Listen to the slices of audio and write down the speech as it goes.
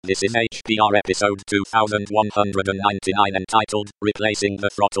This is HPR episode 2199 entitled, Replacing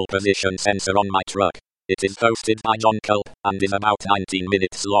the Throttle Position Sensor on My Truck. It is hosted by John Culp, and is about 19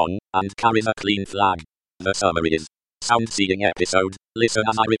 minutes long, and carries a clean flag. The summary is, Sound Seeing episode, listen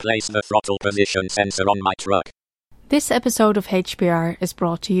as I replace the throttle position sensor on my truck. This episode of HPR is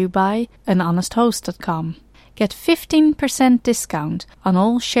brought to you by anhonesthost.com. Get 15% discount on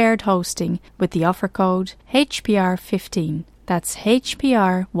all shared hosting with the offer code HPR15. That's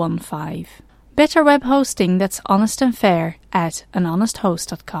HPR15. Better web hosting that's honest and fair at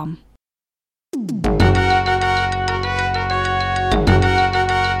anhonesthost.com.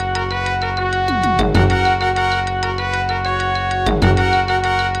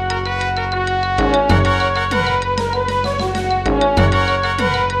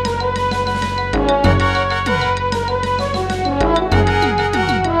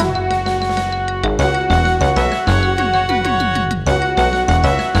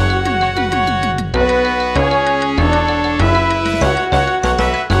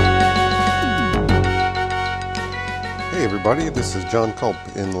 This is John Culp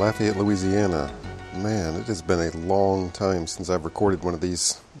in Lafayette, Louisiana. Man, it has been a long time since I've recorded one of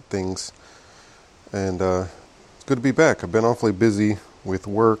these things, and it's good to be back. I've been awfully busy with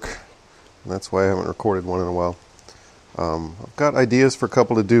work, and that's why I haven't recorded one in a while. I've got ideas for a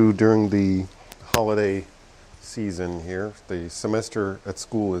couple to do during the holiday season here. The semester at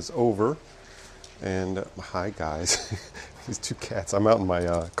school is over, and hi guys, these two cats. I'm out in my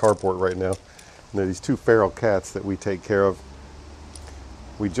carport right now. And there are these two feral cats that we take care of.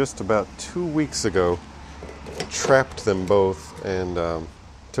 We just about 2 weeks ago trapped them both and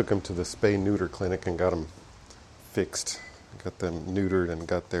took them to the spay-neuter clinic and got them fixed. Got them neutered and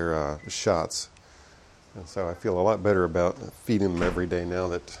got their shots. And so I feel a lot better about feeding them every day now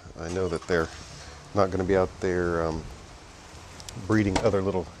that I know that they're not going to be out there breeding other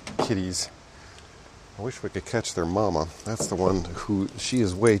little kitties. I wish we could catch their mama. That's the one who, she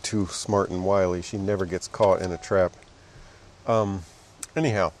is way too smart and wily. She never gets caught in a trap.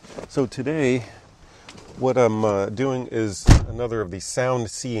 Anyhow, so today what I'm doing is another of these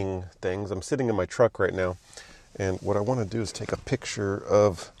sound seeing things. I'm sitting in my truck right now, and what I want to do is take a picture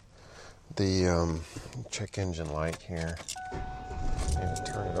of the check engine light here. And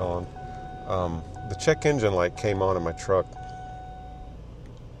turn it on. The check engine light came on in my truck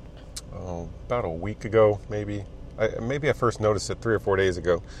about a week ago, maybe. Maybe I first noticed it 3 or 4 days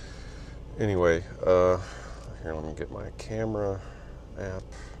ago. Anyway, here, let me get my camera app.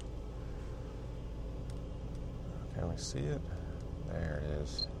 Can we see it? There it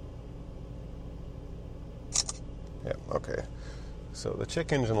is. Yeah, okay. So the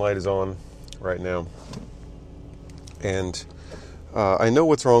check engine light is on right now. And I know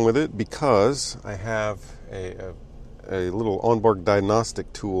what's wrong with it because I have a little onboard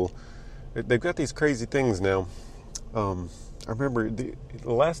diagnostic tool. They've got these crazy things now. I remember the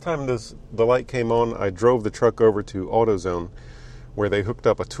last time the light came on, I drove the truck over to AutoZone, where they hooked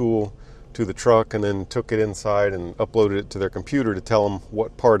up a tool to the truck and then took it inside and uploaded it to their computer to tell them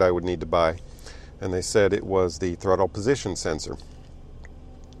what part I would need to buy. And they said it was the throttle position sensor.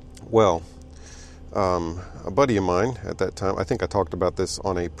 Well, a buddy of mine at that time, I think I talked about this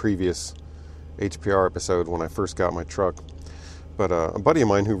on a previous HPR episode when I first got my truck, but a buddy of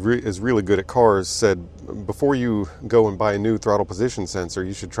mine who is really good at cars said, before you go and buy a new throttle position sensor,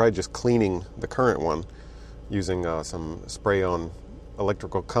 you should try just cleaning the current one using some spray-on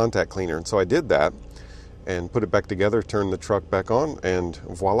electrical contact cleaner. And so I did that and put it back together, turned the truck back on, and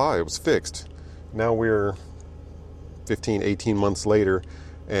voila, it was fixed. Now we're 15, 18 months later,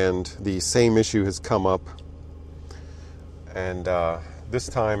 and the same issue has come up, and this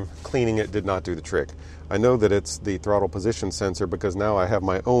time cleaning it did not do the trick. I know that it's the throttle position sensor because now I have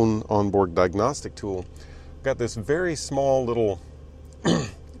my own onboard diagnostic tool. I've got this very small little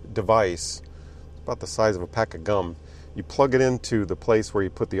device, about the size of a pack of gum. You plug it into the place where you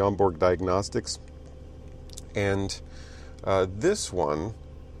put the onboard diagnostics, and this one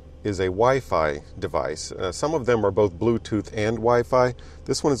is a Wi-Fi device. Some of them are both Bluetooth and Wi-Fi.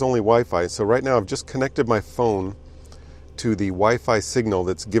 This one is only Wi-Fi. So right now I've just connected my phone to the Wi-Fi signal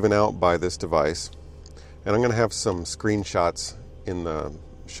that's given out by this device. And I'm going to have some screenshots in the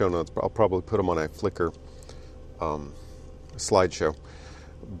show notes. I'll probably put them on a Flickr slideshow.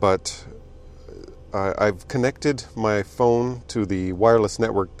 But I've connected my phone to the wireless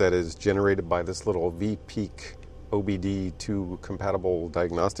network that is generated by this little VPeak OBD2 compatible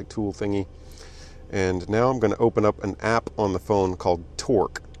diagnostic tool thingy. And now I'm going to open up an app on the phone called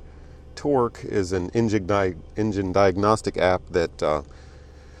Torque. Torque is an engine diagnostic app that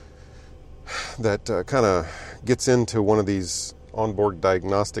kind of gets into one of these onboard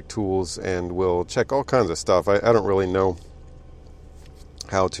diagnostic tools and will check all kinds of stuff. I don't really know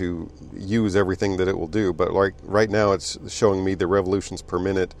how to use everything that it will do, but like right now it's showing me the revolutions per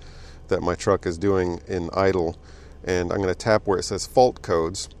minute that my truck is doing in idle, and I'm going to tap where it says fault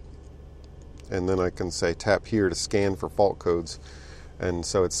codes, and then I can say tap here to scan for fault codes, and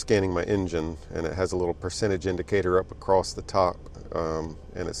so it's scanning my engine, and it has a little percentage indicator up across the top,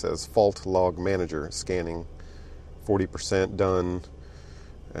 and it says fault log manager scanning 40% done,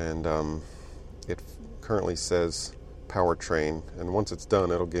 and it currently says powertrain, and once it's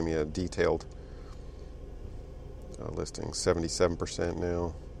done it'll give me a detailed listing. 77%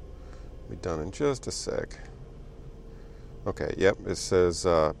 now. Be done in just a sec. Okay, yep, it says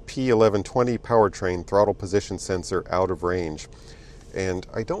P1120 powertrain throttle position sensor out of range, and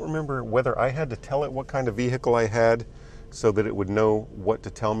I don't remember whether I had to tell it what kind of vehicle I had so that it would know what to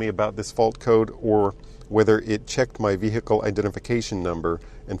tell me about this fault code, or whether it checked my vehicle identification number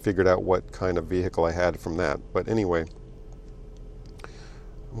and figured out what kind of vehicle I had from that. But anyway,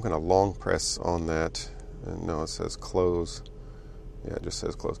 I'm going to long press on that. And no, it says close. Yeah, it just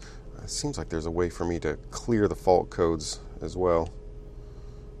says close. It seems like there's a way for me to clear the fault codes as well.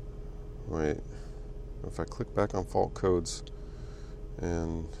 Wait, if I click back on fault codes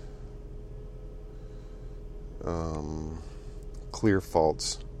and clear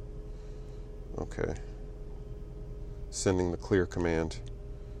faults. Okay. Sending the clear command.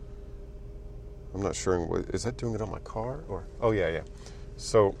 I'm not sure. Is that doing it on my car? Or oh yeah.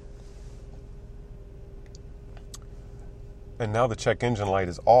 So, and now the check engine light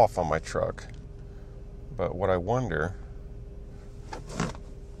is off on my truck. But what I wonder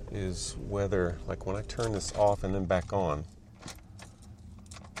is whether, like when I turn this off and then back on,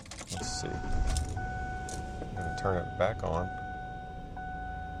 let's see. I'm going to turn it back on.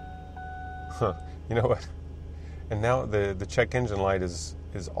 You know what? And now the check engine light is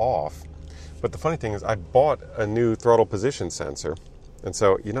off. But the funny thing is I bought a new throttle position sensor. And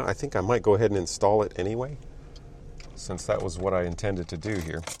so, I think I might go ahead and install it anyway, since that was what I intended to do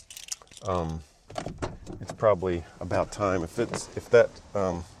here. It's probably about time. If that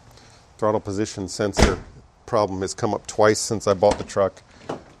throttle position sensor problem has come up twice since I bought the truck,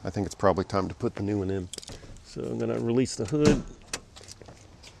 I think it's probably time to put the new one in. So I'm going to release the hood.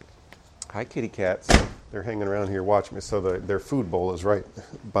 Hi, kitty cats. They're hanging around here watching me. So their food bowl is right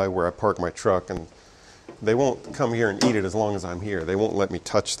by where I park my truck, and they won't come here and eat it as long as I'm here. They won't let me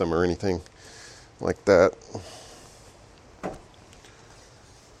touch them or anything like that.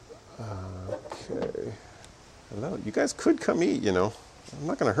 Okay. Hello. You guys could come eat, I'm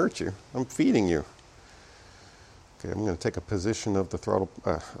not going to hurt you. I'm feeding you. Okay, I'm going to take a position of the throttle,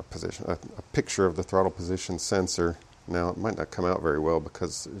 a picture of the throttle position sensor. Now, it might not come out very well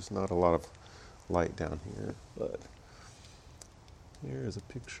because there's not a lot of light down here, but here is a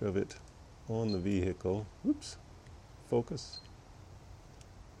picture of it on the vehicle. Oops. Focus.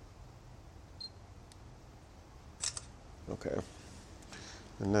 Okay.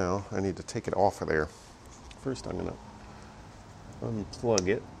 And now I need to take it off of there. First, I'm going to unplug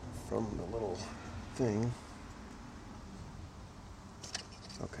it from the little thing.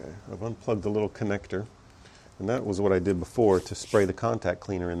 Okay, I've unplugged the little connector, and that was what I did before to spray the contact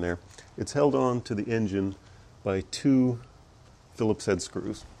cleaner in there. It's held on to the engine by 2 Phillips head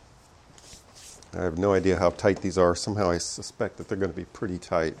screws. I have no idea how tight these are. Somehow I suspect that they're going to be pretty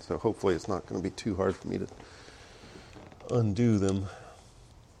tight, so hopefully it's not going to be too hard for me to undo them.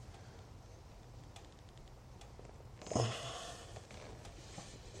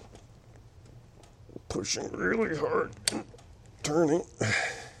 Pushing really hard and turning.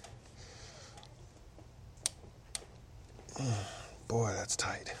 Boy, that's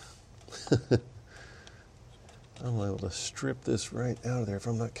tight. I'm liable to strip this right out of there if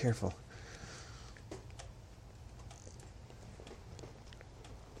I'm not careful.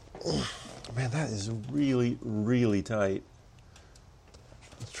 Man, that is really, really tight.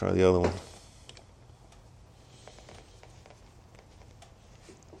 Let's try the other one.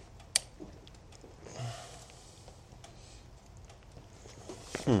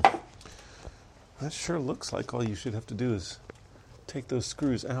 That sure looks like all you should have to do is take those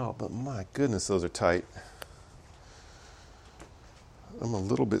screws out, but my goodness, those are tight. I'm a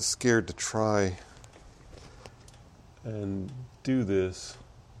little bit scared to try and do this.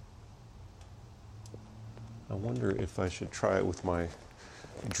 I wonder if I should try it with my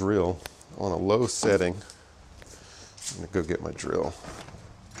drill on a low setting. I'm going to go get my drill.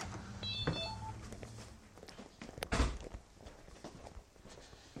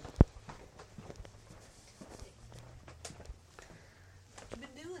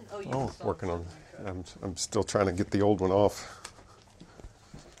 Oh, working on. I'm still trying to get the old one off.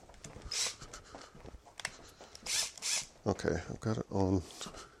 Okay, I've got it on.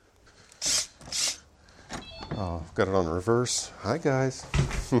 I've got it on reverse. Hi guys.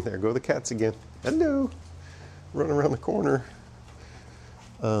 There go the cats again. Hello. Running around the corner.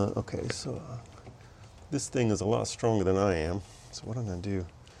 Okay, so this thing is a lot stronger than I am. So what I'm going to do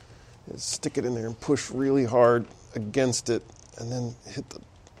is stick it in there and push really hard against it, and then hit the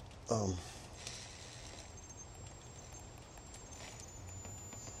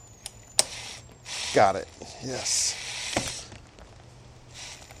got it. Yes.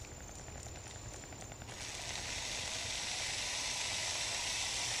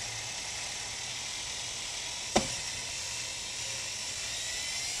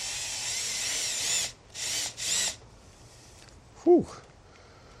 Whew.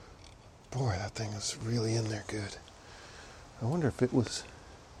 Boy, that thing is really in there good. I wonder if it was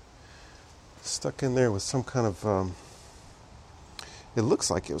stuck in there with some kind of, it looks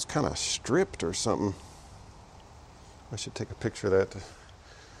like it was kind of stripped or something. I should take a picture of that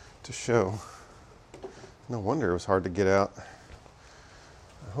to show. No wonder it was hard to get out.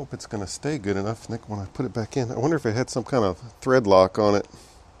 I hope it's going to stay good enough, Nick, when I put it back in. I wonder if it had some kind of thread lock on it.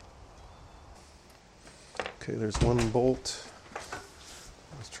 Okay, there's one bolt.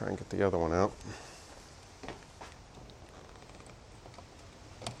 Let's try and get the other one out.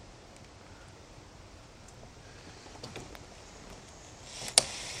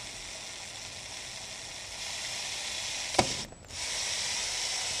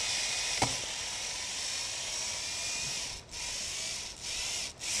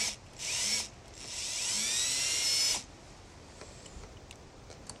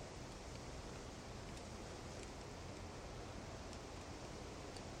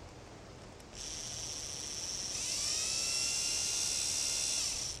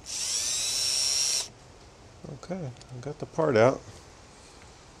 Okay, I got the part out.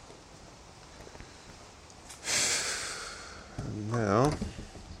 And now,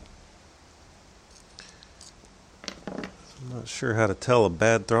 I'm not sure how to tell a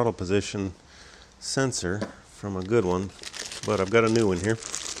bad throttle position sensor from a good one, but I've got a new one here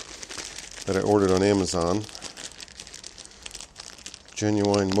that I ordered on Amazon.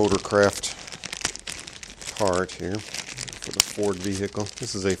 Genuine Motorcraft part here for the Ford vehicle.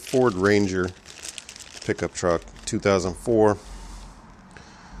 This is a Ford Ranger pickup truck, 2004.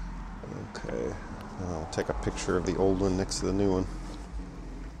 Okay, I'll take a picture of the old one next to the new one.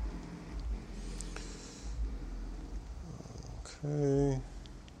 Okay.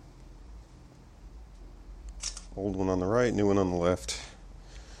 Old one on the right, new one on the left.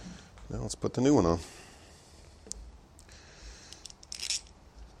 Now let's put the new one on.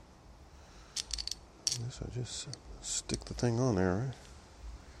 I guess I just stick the thing on there, right?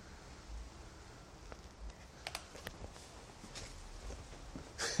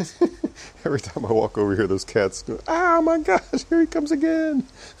 Every time I walk over here, those cats go, "Oh my gosh, here he comes again!"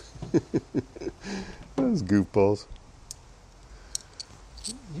 Those goofballs.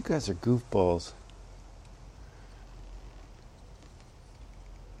 You guys are goofballs.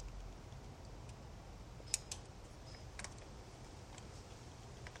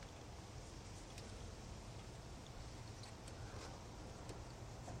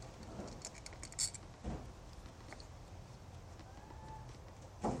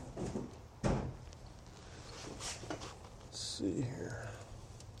 See here.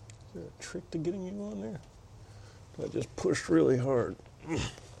 Is there a trick to getting you on there? I just pushed really hard.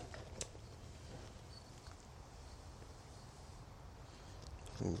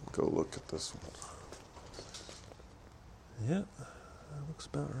 Go look at this one. Yeah, that looks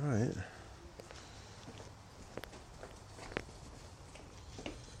about right.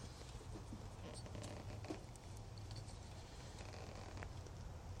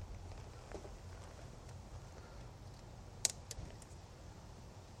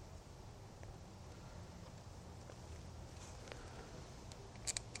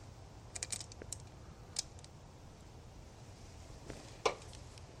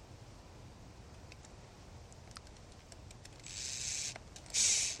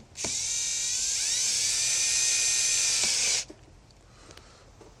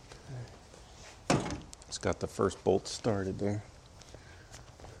 Got the first bolt started there.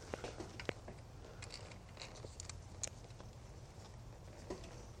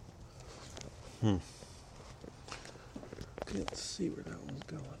 Can't see where that one's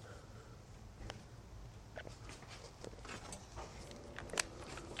going.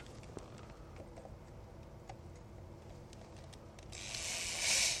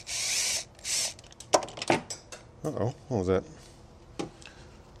 Uh-oh, what was that?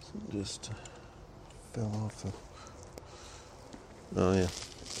 Just fell off the... Oh, yeah.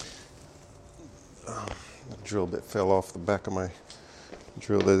 drill bit fell off the back of my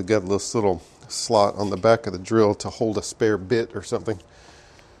drill. They got this little slot on the back of the drill to hold a spare bit or something.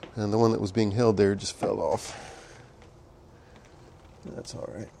 And the one that was being held there just fell off. That's all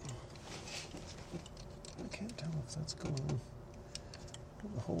right. I can't tell if that's going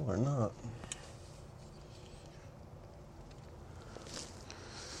in the hole or not.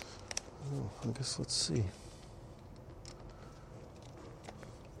 Oh, I guess let's see.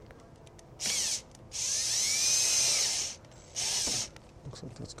 Looks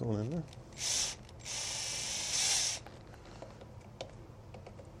like that's going in there.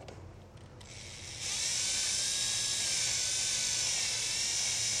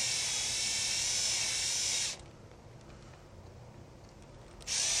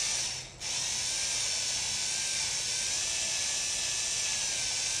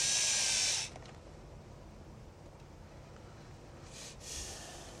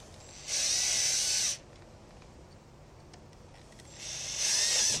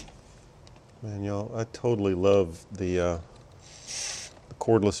 Man, y'all, I totally love the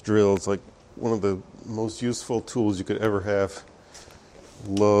cordless drill. It's like one of the most useful tools you could ever have.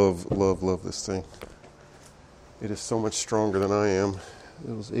 Love this thing. It is so much stronger than I am.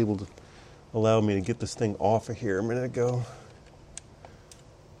 It was able to allow me to get this thing off of here a minute ago.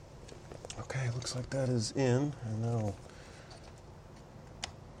 Okay, looks like that is in. And now I'll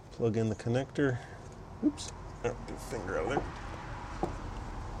plug in the connector. Oops, get a finger out of there.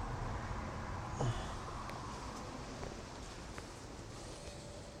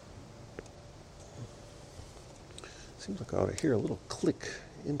 Seems like I ought to hear a little click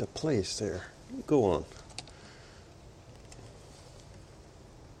into place there. Go on.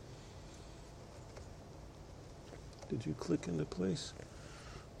 Did you click into place?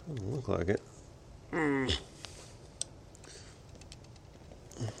 Doesn't look like it.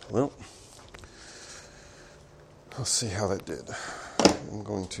 Well, let's see how that did. I'm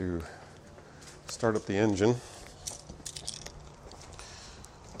going to start up the engine.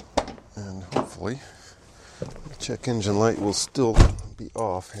 And hopefully the check engine light will still be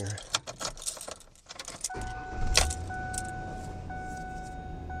off here.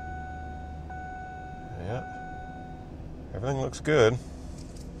 Yeah, everything looks good.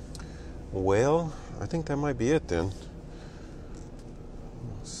 Well, I think that might be it then.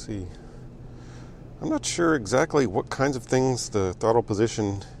 Let's see. I'm not sure exactly what kinds of things the throttle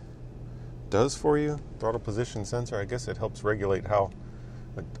position does for you. Throttle position sensor, I guess it helps regulate how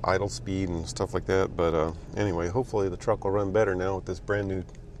like idle speed and stuff like that, but anyway, hopefully the truck will run better now with this brand new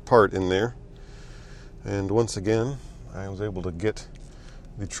part in there. And once again, I was able to get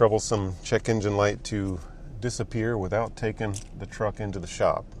the troublesome check engine light to disappear without taking the truck into the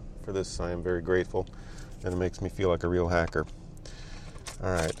shop. For this, I am very grateful, and it makes me feel like a real hacker.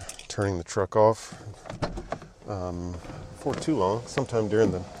 Alright, turning the truck off. Before too long, sometime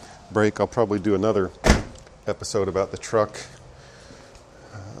during the break, I'll probably do another episode about the truck,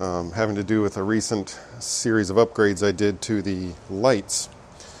 having to do with a recent series of upgrades I did to the lights.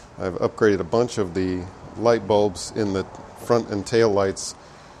 I've upgraded a bunch of the light bulbs in the front and tail lights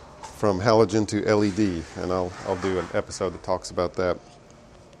from halogen to LED, and I'll do an episode that talks about that.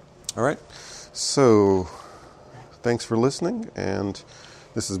 All right, so thanks for listening, and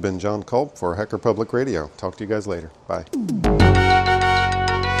this has been John Culp for Hacker Public Radio. Talk to you guys later. Bye.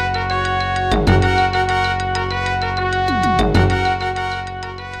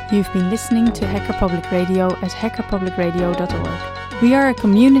 You've been listening to Hacker Public Radio at hackerpublicradio.org. We are a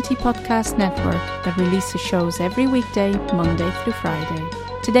community podcast network that releases shows every weekday, Monday through Friday.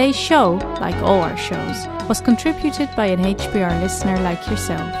 Today's show, like all our shows, was contributed by an HPR listener like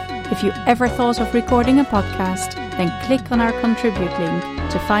yourself. If you ever thought of recording a podcast, then click on our contribute link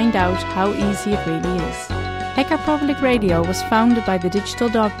to find out how easy it really is. Hacker Public Radio was founded by the Digital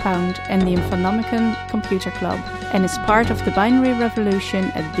Dog Pound and the Infonomicon Computer Club and is part of the binary revolution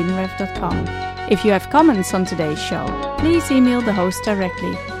at binrev.com. If you have comments on today's show, please email the host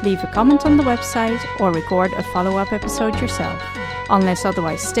directly, leave a comment on the website, or record a follow-up episode yourself. Unless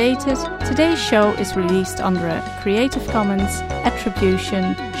otherwise stated, today's show is released under a Creative Commons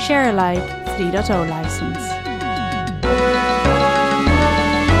Attribution Share Alike 3.0 license.